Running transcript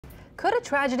Could a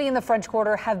tragedy in the French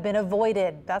Quarter have been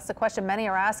avoided? That's the question many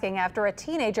are asking after a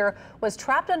teenager was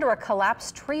trapped under a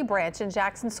collapsed tree branch in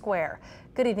Jackson Square.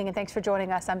 Good evening and thanks for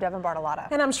joining us. I'm Devin Bartolotta.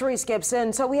 And I'm Sharice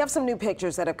Gibson. So we have some new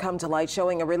pictures that have come to light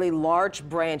showing a really large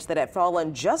branch that had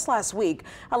fallen just last week.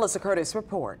 Alyssa Curtis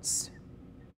reports.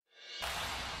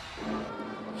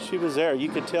 She was there. You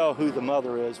could tell who the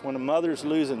mother is. When a mother's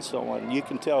losing someone, you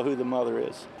can tell who the mother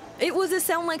is. It was a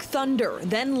sound like thunder,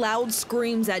 then loud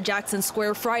screams at Jackson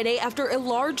Square Friday after a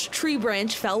large tree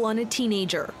branch fell on a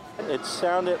teenager. It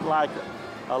sounded like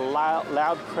a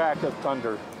loud crack of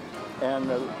thunder. And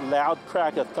the loud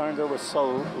crack of thunder was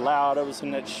so loud, I was in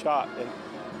that shot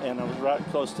and I was right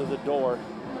close to the door.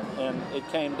 And it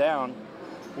came down.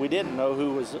 We didn't know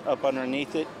who was up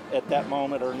underneath it at that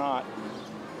moment or not.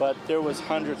 But there was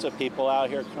hundreds of people out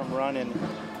here come running.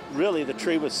 Really, the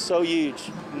tree was so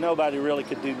huge, nobody really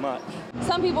could do much.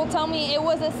 Some people tell me it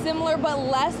was a similar but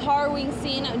less harrowing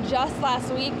scene just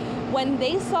last week when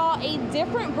they saw a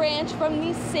different branch from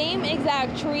the same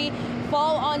exact tree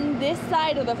fall on this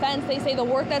side of the fence. They say the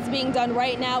work that's being done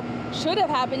right now should have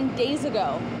happened days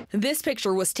ago. This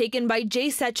picture was taken by Jay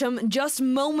Setchum just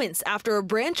moments after a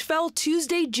branch fell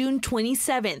Tuesday, June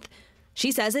 27th.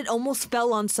 She says it almost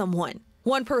fell on someone.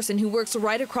 One person who works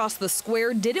right across the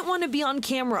square didn't want to be on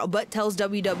camera, but tells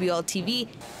WWL-TV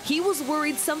he was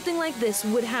worried something like this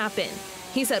would happen.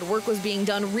 He said work was being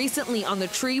done recently on the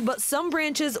tree, but some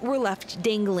branches were left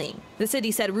dangling. The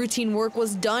city said routine work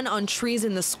was done on trees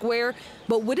in the square,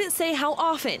 but wouldn't say how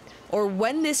often or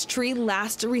when this tree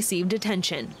last received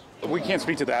attention. We can't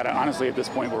speak to that. Honestly, at this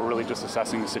point, we're really just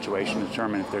assessing the situation to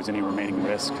determine if there's any remaining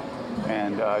risk.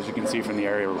 And as you can see from the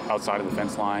area outside of the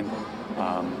fence line,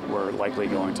 we're likely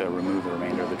going to remove the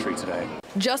remainder of the tree today.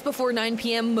 Just before 9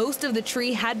 p.m., most of the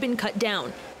tree had been cut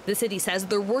down. The city says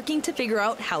they're working to figure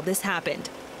out how this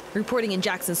happened. Reporting in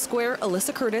Jackson Square,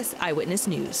 Alyssa Curtis, Eyewitness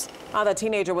News. The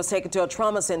teenager was taken to a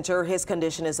trauma center. His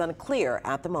condition is unclear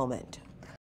at the moment.